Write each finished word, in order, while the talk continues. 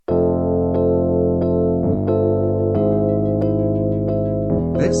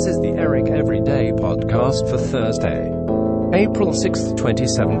podcast for Thursday, April 6th,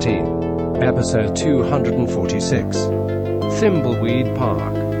 2017. Episode 246. Thimbleweed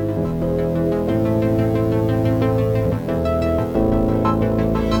Park.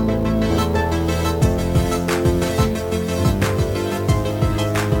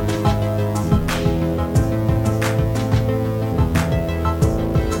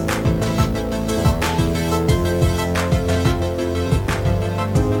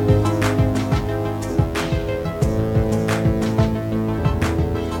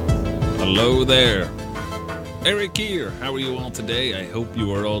 Hello there, Eric here. How are you all today? I hope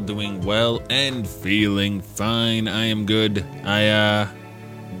you are all doing well and feeling fine. I am good. When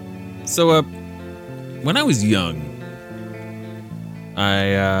I was young,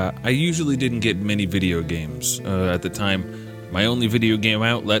 I usually didn't get many video games. At the time, my only video game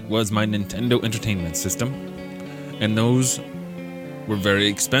outlet was my Nintendo Entertainment System, and those were very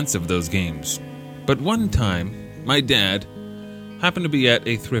expensive, those games. But one time, my dad happened to be at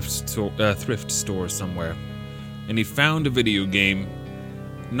a thrift store somewhere, and he found a video game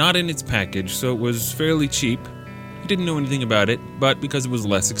not in its package, so it was fairly cheap. He didn't know anything about it, but because it was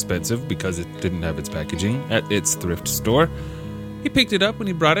less expensive, because it didn't have its packaging at its thrift store, he picked it up and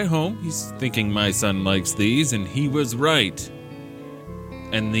he brought it home. He's thinking my son likes these, and he was right.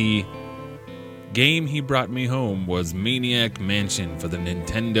 And the game he brought me home was Maniac Mansion for the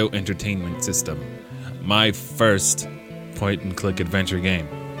Nintendo Entertainment System. My first point-and-click adventure game.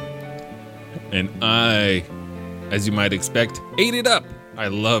 And I, as you might expect, ate it up. I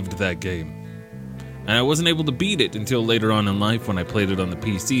loved that game. And I wasn't able to beat it until later on in life when I played it on the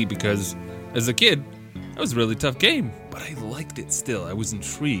PC because, as a kid, that was a really tough game. But I liked it still. I was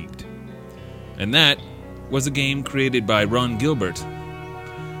intrigued. And that was a game created by Ron Gilbert,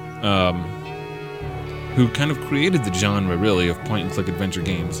 who kind of created the genre, really, of point-and-click adventure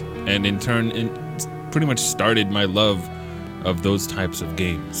games. And in turn, it pretty much started my love of those types of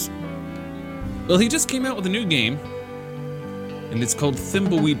games. Well, he just came out with a new game, and it's called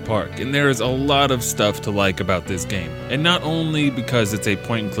Thimbleweed Park, and there is a lot of stuff to like about this game. And not only because it's a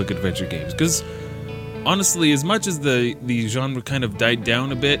point-and-click adventure game, because honestly, as much as the genre kind of died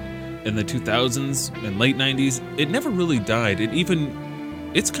down a bit in the 2000s and late 90s, it never really died.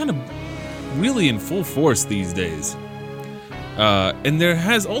 It's kind of really in full force these days. And there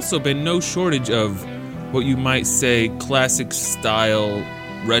has also been no shortage of what you might say classic style,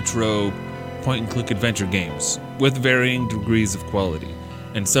 retro, point-and-click adventure games with varying degrees of quality.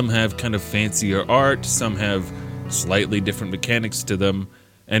 And some have kind of fancier art, some have slightly different mechanics to them,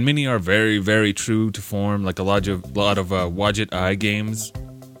 and many are very, very true to form, like a lot of Wadjet Eye games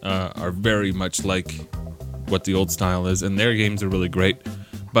are very much like what the old style is, and their games are really great.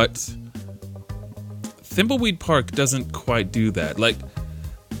 But Thimbleweed Park doesn't quite do that.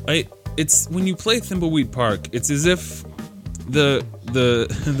 It's when you play Thimbleweed Park, it's as if the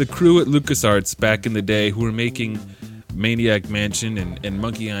crew at LucasArts back in the day who were making Maniac Mansion and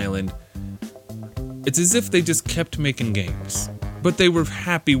Monkey Island, it's as if they just kept making games, but they were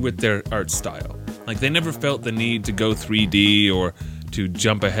happy with their art style. Like, they never felt the need to go 3D or to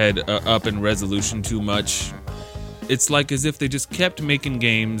jump ahead up in resolution too much. It's like as if they just kept making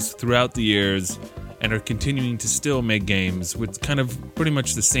games throughout the years and are continuing to still make games with kind of pretty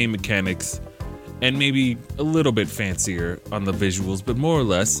much the same mechanics and maybe a little bit fancier on the visuals, but more or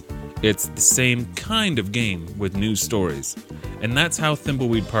less, it's the same kind of game with new stories. And that's how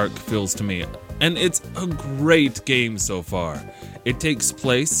Thimbleweed Park feels to me. And it's a great game so far. It takes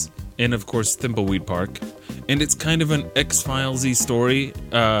place in, of course, Thimbleweed Park, and it's kind of an X-Files-y story,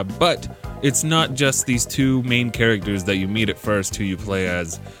 but it's not just these two main characters that you meet at first who you play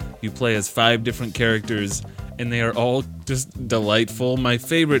as. You play as 5 different characters, and they are all just delightful. My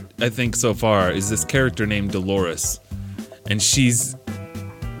favorite, I think, so far is this character named Dolores. And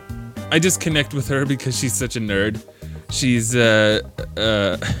I just connect with her because she's such a nerd. She's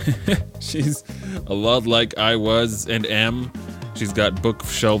she's a lot like I was and am. She's got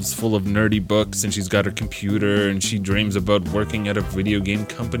bookshelves full of nerdy books, and she's got her computer, and she dreams about working at a video game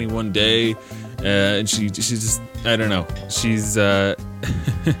company one day. And she's just, I don't know. She's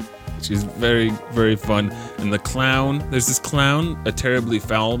she's very, very fun. And the clown, there's this clown, a terribly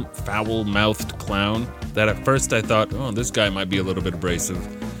foul-mouthed clown, that at first I thought, oh, this guy might be a little bit abrasive.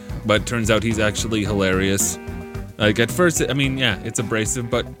 But turns out he's actually hilarious. Like, at first, I mean, yeah, it's abrasive,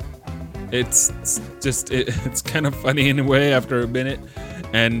 but it's kind of funny in a way after a minute.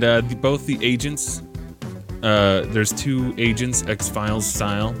 And both the agents, there's 2 agents, X-Files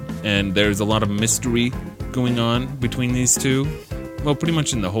style, and there's a lot of mystery going on between these two. Well, pretty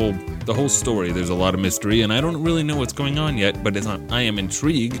much in the whole story, there's a lot of mystery, and I don't really know what's going on yet, but I am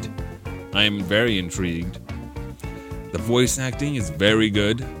intrigued. I am very intrigued. The voice acting is very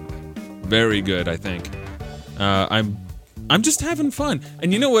good. Very good, I think. I'm just having fun.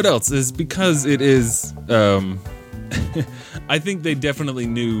 And you know what else? Is because it is I think they definitely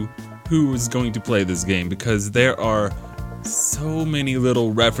knew who was going to play this game, because there are so many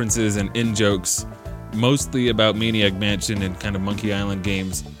little references and in-jokes, mostly about Maniac Mansion and kind of Monkey Island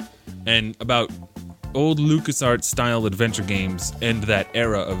games, and about old LucasArts style adventure games and that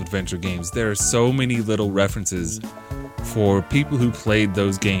era of adventure games. There are so many little references for people who played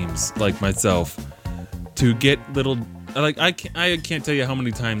those games, like myself, to get little... Like, I can't tell you how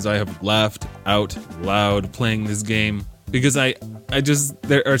many times I have laughed out loud playing this game, because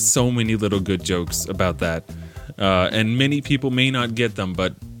there are so many little good jokes about that. And many people may not get them,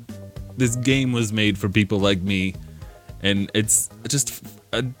 but this game was made for people like me, and it's just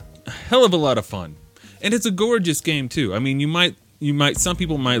a hell of a lot of fun. And it's a gorgeous game too. I mean, some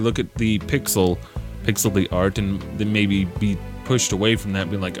people might look at the pixely art and then maybe be pushed away from that,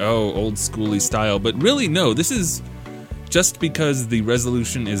 being like, oh, old schooly style. But really, no, this is... Just because the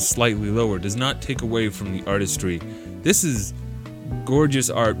resolution is slightly lower does not take away from the artistry. This is gorgeous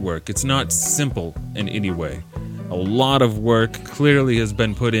artwork. It's not simple in any way. A lot of work clearly has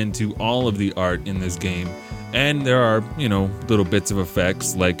been put into all of the art in this game. And there are, little bits of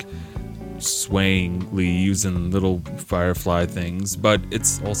effects, like swayingly using little firefly things, but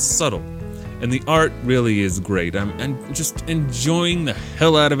it's all subtle. And the art really is great. I'm just enjoying the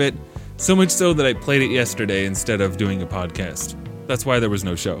hell out of it. So much so that I played it yesterday instead of doing a podcast. That's why there was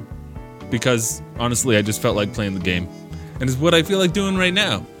no show. Because, honestly, I just felt like playing the game. And it's what I feel like doing right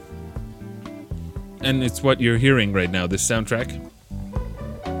now. And it's what you're hearing right now, this soundtrack.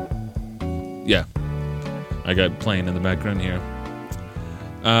 Yeah. I got playing in the background here.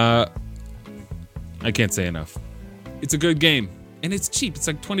 I can't say enough. It's a good game. And it's cheap. It's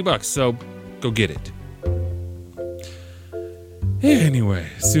like $20, so go get it. Anyway,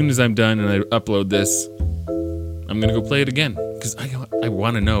 as soon as I'm done and I upload this, I'm going to go play it again, because I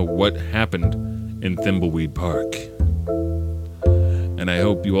want to know what happened in Thimbleweed Park. And I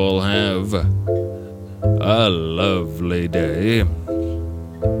hope you all have a lovely day.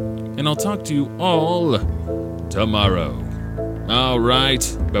 And I'll talk to you all tomorrow. All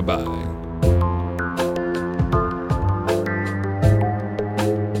right, bye-bye.